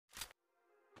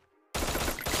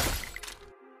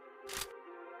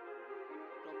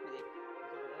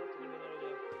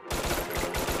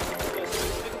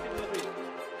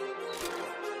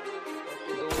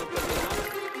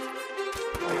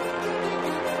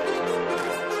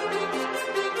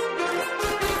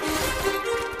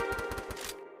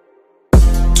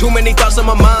many thoughts on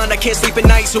my mind, I can't sleep at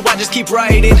night, so I just keep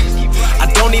writing.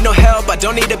 I don't need no help, I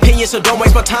don't need opinions, so don't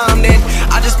waste my time then.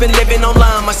 I just been living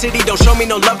online, my city don't show me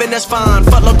no love and that's fine.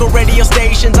 Fuck local radio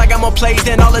stations, I got more plays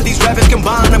than all of these rappers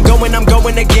combined. I'm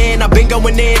going again, I've been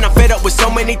going in, I'm fed up with so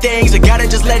many things, I gotta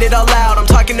just let it all out. I'm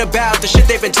talking about the shit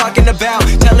they've been talking about,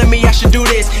 telling me I should do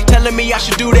this, telling me I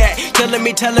should do that, telling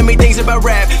me things about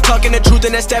rap, talking the truth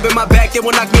and that stab in my back, they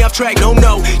will knock me off track.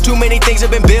 No, too many things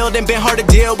have been building, been hard to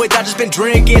deal with, I just been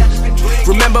drinking.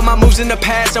 Remember my moves in the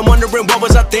past, I'm wondering what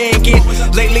was I thinking.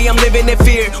 Lately I'm living in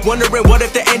fear, wondering what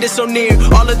if the end is so near.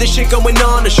 All of this shit going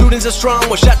on, the shootings are strong,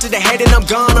 one shot to the head and I'm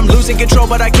gone. I'm losing control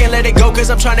but I can't let it go, cause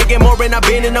I'm trying to get more. And I've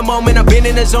been in the moment, I've been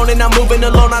in the zone, and I'm moving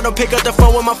alone. I don't pick up the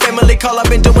phone when my family call, I've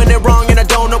been doing it wrong and I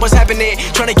don't know what's happening.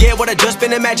 Trying to get what I just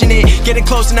been imagining, getting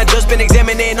close and I just been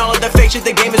examining all of the fake shit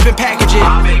the game has been packaging.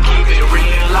 I've been keeping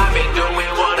real, I've been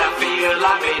doing what I feel,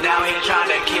 I've been out here trying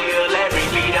to kill every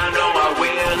beat, I know I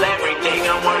will. Everything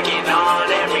I'm working on,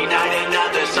 every night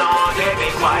another song. They've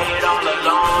been quiet all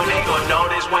along, they gon'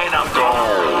 notice when I'm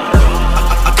gone.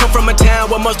 I come from a town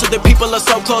where most of the people are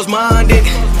so close-minded.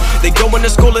 They going to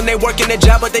school and they working a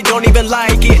job but they don't even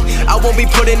like it. I won't be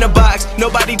put in a box,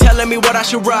 nobody telling me what I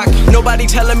should rock, nobody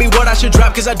telling me what I should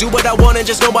drop, cause I do what I want and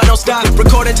just know I don't stop.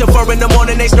 Recording till 4 in the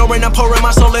morning, they snoring, I'm pouring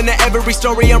my soul into every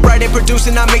story. I'm writing,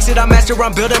 producing, I mix it, I master,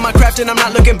 I'm building my craft and I'm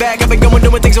not looking back. I've been going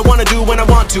doing things I wanna do when I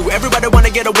want to. Everybody wanna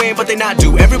get a win but they not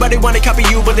do. Everybody wanna copy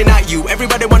you but they not you.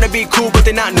 Everybody wanna be cool but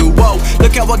they not new. Whoa,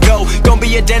 look how I go, gonna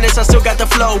be a dentist, I still got the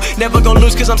flow. Never gonna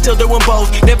lose cause I'm still doing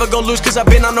both. Never gonna lose cause I've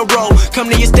been on the road. Come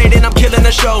to your state and I'm killing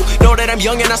the show. Know that I'm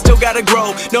young and I still gotta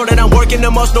grow. Know that I'm working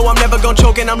the most, know I'm never gonna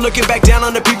choke, and I'm looking back down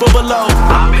on the people below.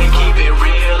 I've been keeping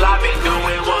real, I've been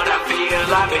doing what I feel,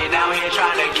 I've been out here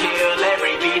trying to kill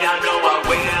every beat, I know I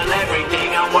will.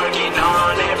 Everything I'm working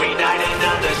on, every night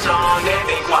another song. They've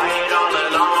been quiet all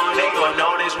along, they gon'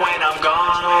 notice when I'm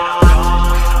gone.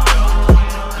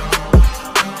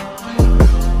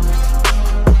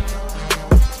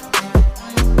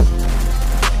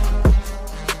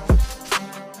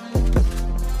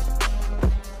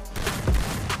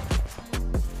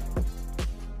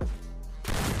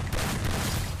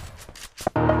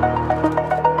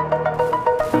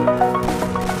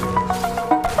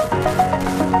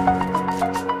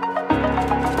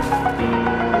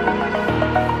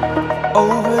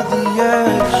 Over the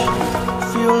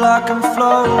edge, feel like I'm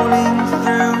floating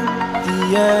through the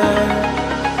air.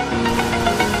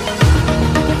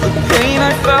 The pain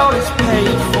I felt is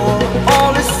paid for,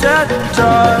 all is said and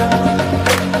done.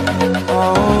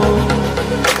 Oh,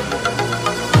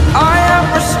 I am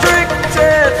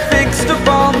restricted, fixed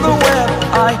upon the web.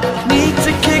 I need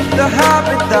to kick the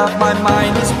habit that my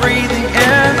mind is breathing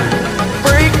in.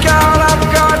 Break out, I've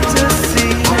got to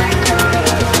see.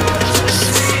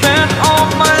 Spent all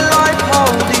my life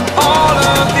holding all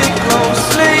of it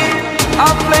closely.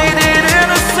 I played it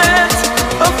innocent,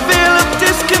 a feel of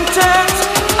discontent.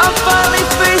 I'm finally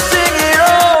facing it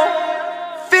all,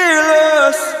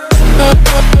 fearless.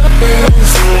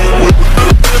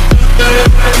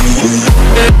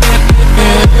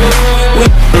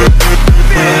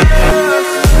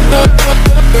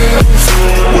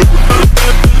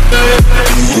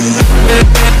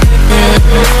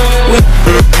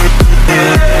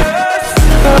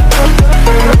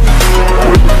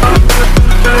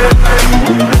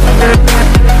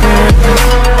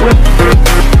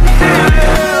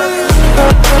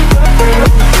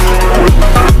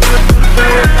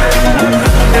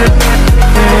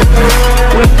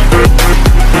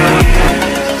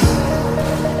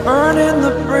 Burning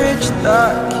the bridge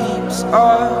that keeps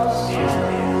us.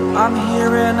 I'm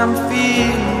here and I'm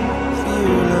feeling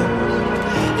fearless.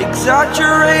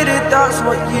 Exaggerated, that's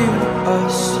what you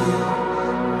assume.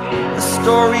 The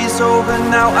story's over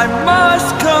now, I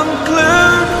must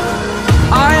conclude.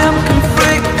 I am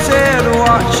conflicted,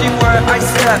 watching where I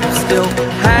step still,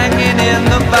 hanging in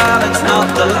the balance. Not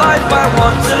the life I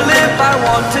want to live, I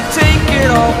want to take it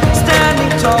all.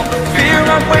 Standing tall, fear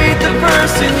I've weighed the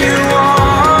person you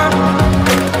are.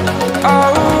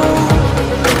 Oh,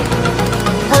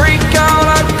 break out,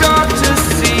 I've got to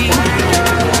see.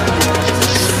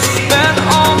 Spent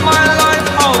all my life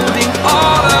holding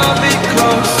all of it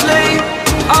closely.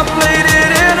 I played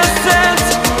it innocent,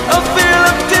 a feel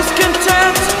of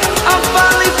discontent. I'm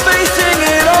finally facing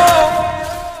it all,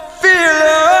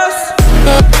 fearless.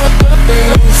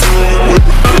 Fearless.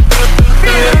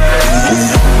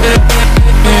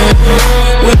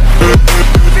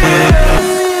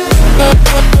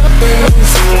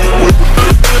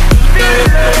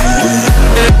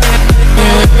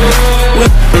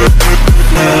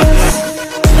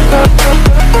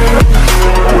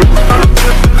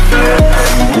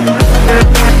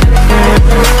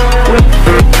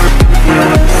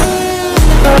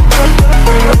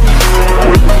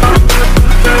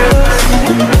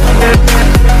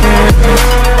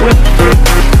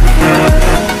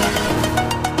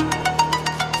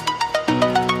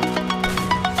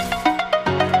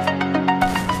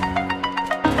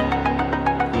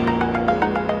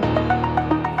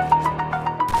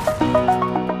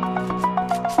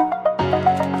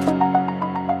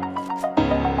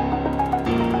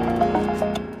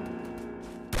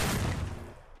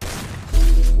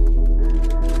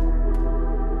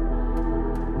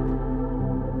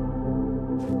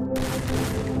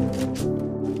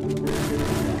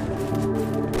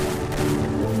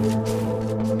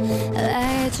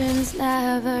 Legends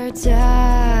never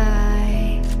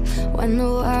die when the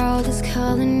world is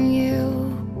calling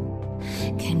you.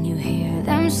 Can you hear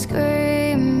them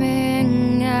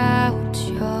screaming out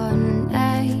your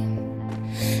name?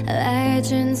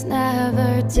 Legends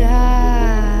never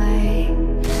die,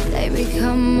 they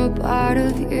become a part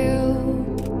of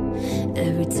you.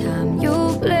 Every time